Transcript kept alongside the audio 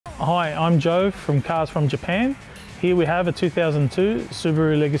Hi, I'm Joe from Cars from Japan. Here we have a 2002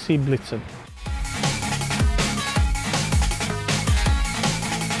 Subaru Legacy Blitzen.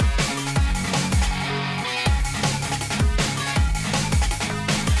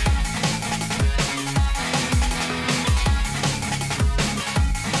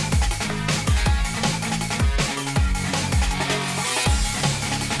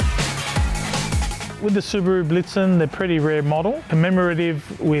 With the Subaru Blitzen, they're a pretty rare model.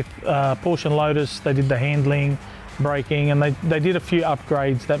 Commemorative with Porsche Lotus, they did the handling, braking, and they did a few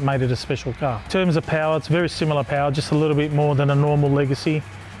upgrades that made it a special car. In terms of power, it's very similar power, just a little bit more than a normal Legacy,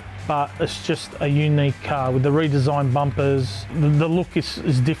 but it's just a unique car with the redesigned bumpers. The look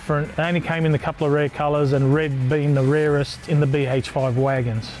is different. It only came in a couple of rare colours, and red being the rarest in the BH5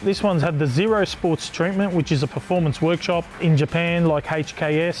 wagons. This one's had the Zero Sports treatment, which is a performance workshop in Japan, like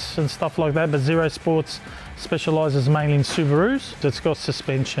HKS and stuff like that, but Zero Sports specialises mainly in Subarus. It's got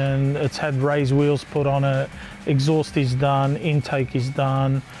suspension, it's had raised wheels put on it, exhaust is done, intake is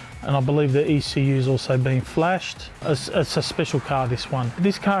done, and I believe the ECU is also being flashed. It's a special car, this one.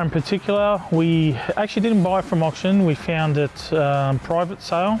 This car in particular, we actually didn't buy it from auction. We found it private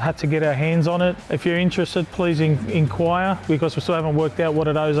sale, had to get our hands on it. If you're interested, please inquire, because we still haven't worked out what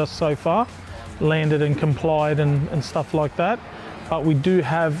it owes us so far, landed and complied and stuff like that. But we do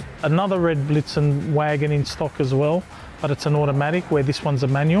have another red Blitzen wagon in stock as well, but it's an automatic, where this one's a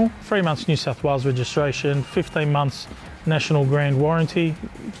manual. 3 months New South Wales registration, 15 months National Grand Warranty,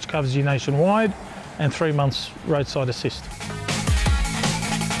 which covers you nationwide, and 3 months roadside assist.